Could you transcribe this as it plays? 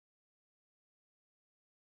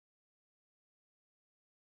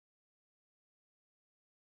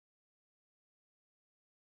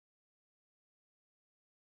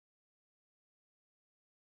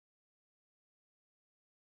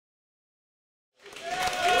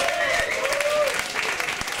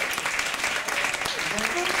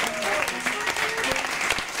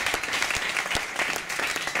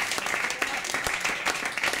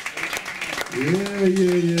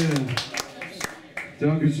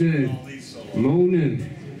Section, Moanin'.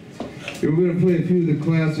 We're going to play a few of the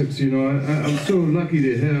classics, you know. I'm so lucky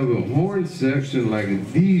to have a horn section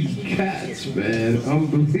like these cats, man.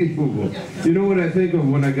 Unbelievable. You know what I think of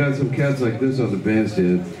when I got some cats like this on the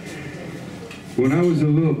bandstand? When I was a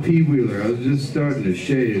little pee-wheeler, I was just starting to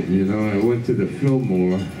shave, you know. I went to the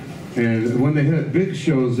Fillmore, and when they had big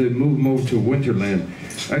shows, they moved them over to Winterland.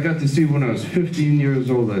 I got to see when I was 15 years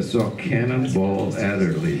old, I saw Cannonball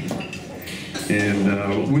Adderley.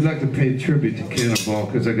 And we'd like to pay tribute to Cannonball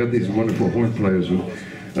because I got these wonderful horn players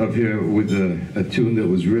up here with a tune that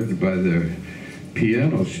was written by their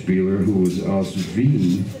piano spieler, who was aus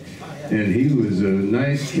Wien. And he was a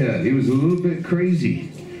nice cat. He was a little bit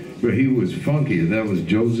crazy, but he was funky, and that was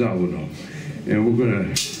Joe Zawino. And we're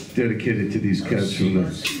going to dedicate it to these cats from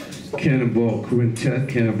the Cannonball Quintet,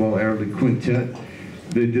 Cannonball Adderley Quintet.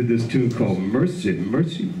 They did this tune called Mercy,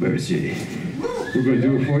 Mercy, Mercy. We're going to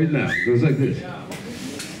do it for you now. It goes like this.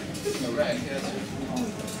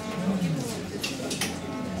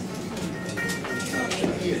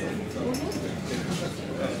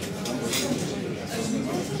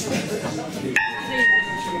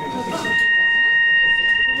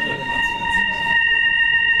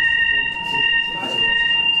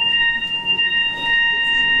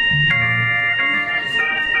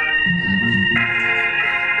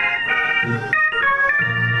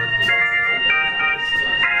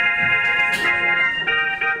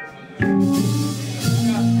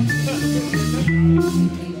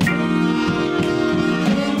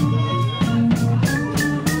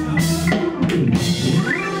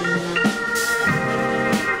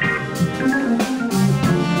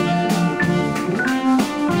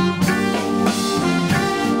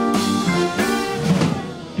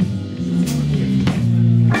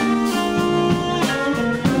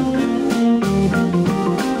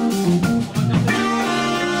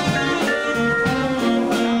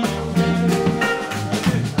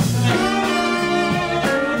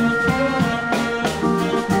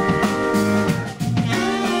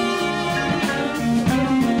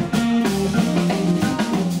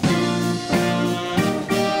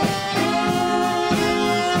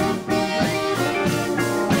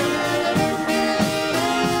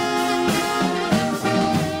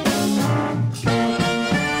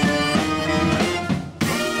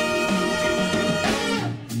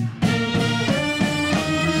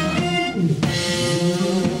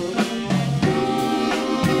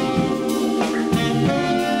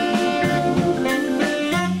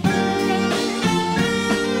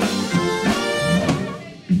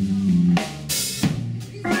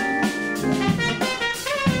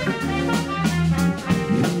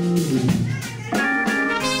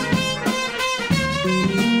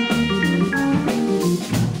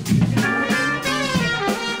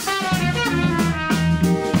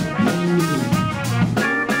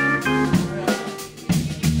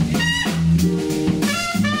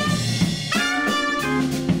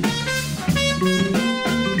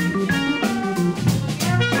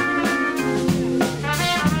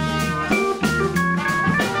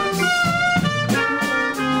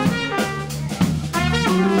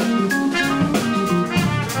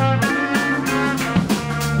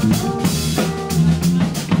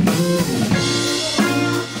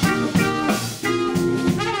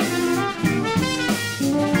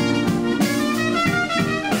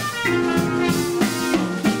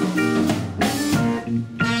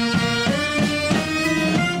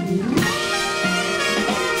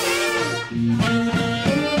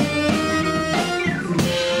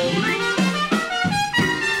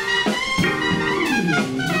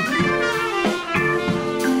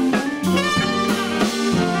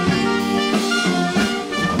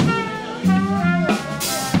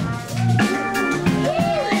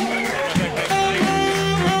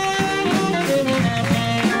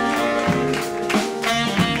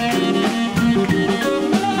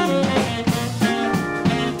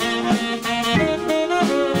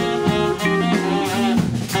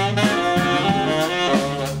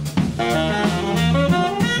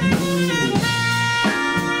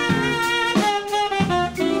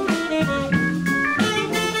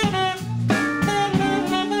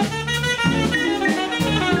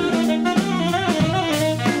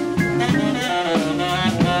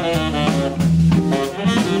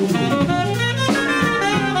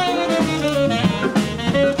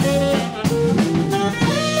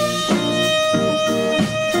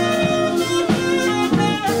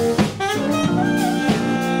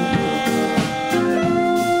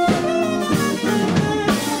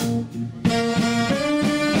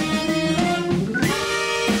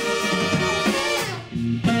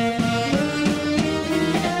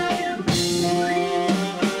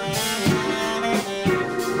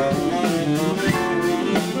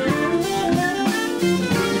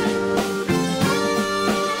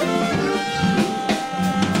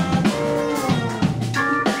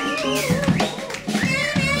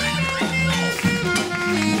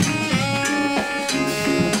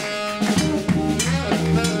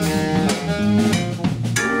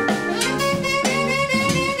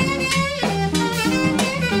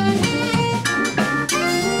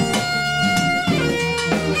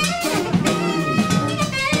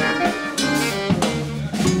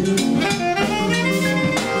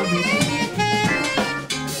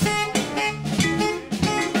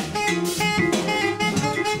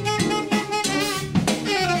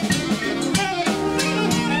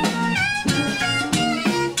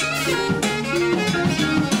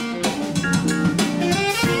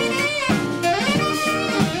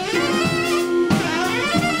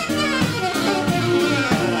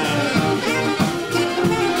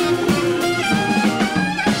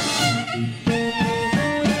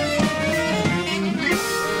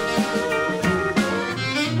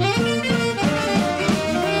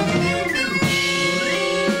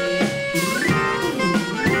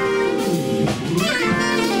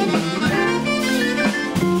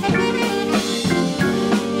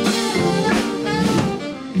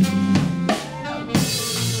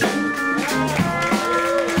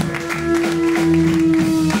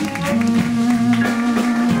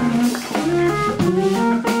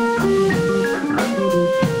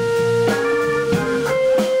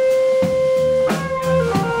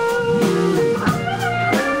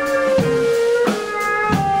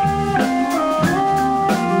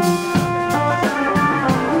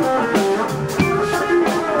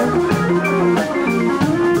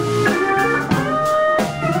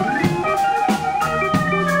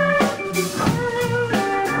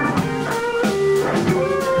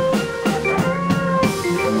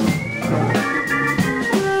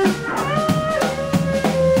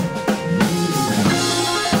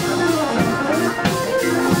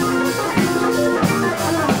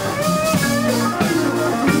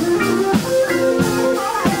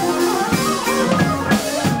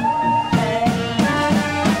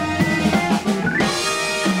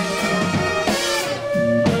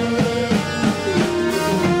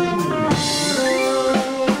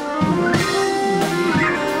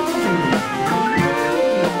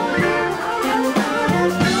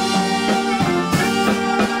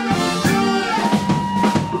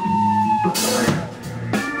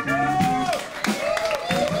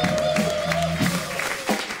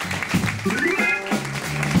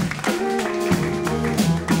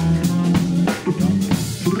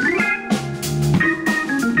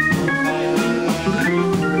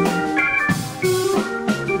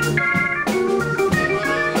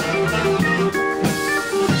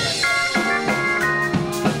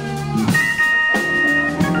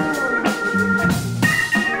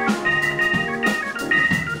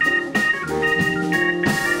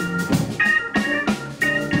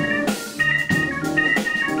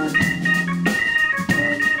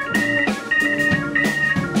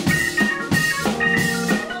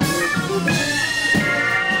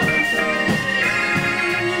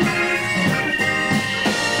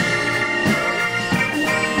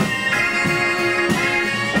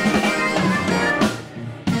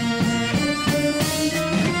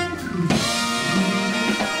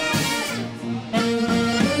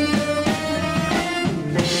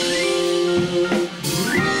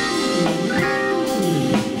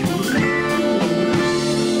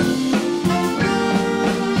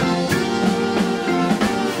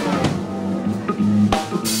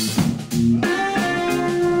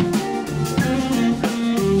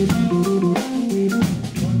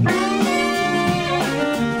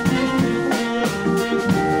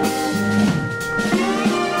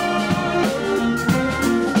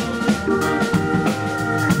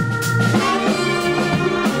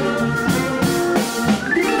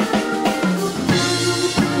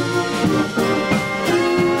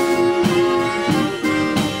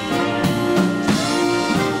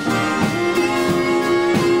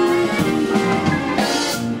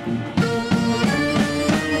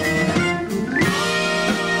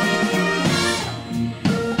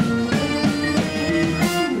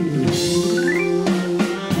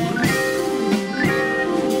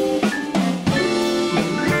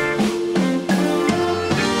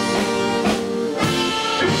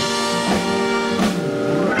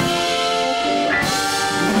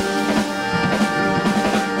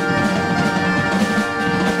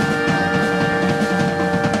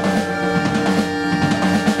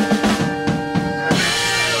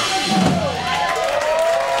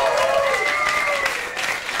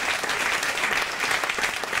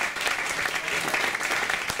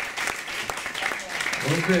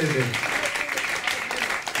 Okay then.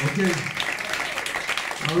 Okay.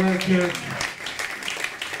 All right, Cat.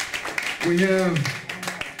 We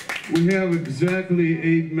have exactly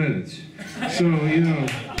 8 minutes. So, you know,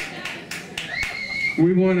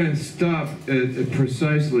 we want to stop at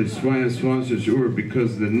precisely Sponsor's Hour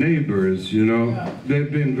because the neighbors, you know,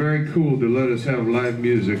 they've been very cool to let us have live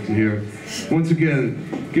music here. Once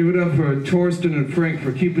again, give it up for Torsten and Frank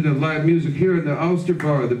for keeping the live music here in the Ulster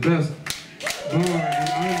Bar, the best bar in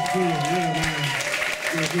Ulster. Yeah, man.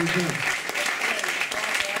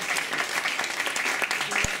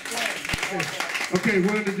 Okay, we're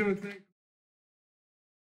going to do a thing.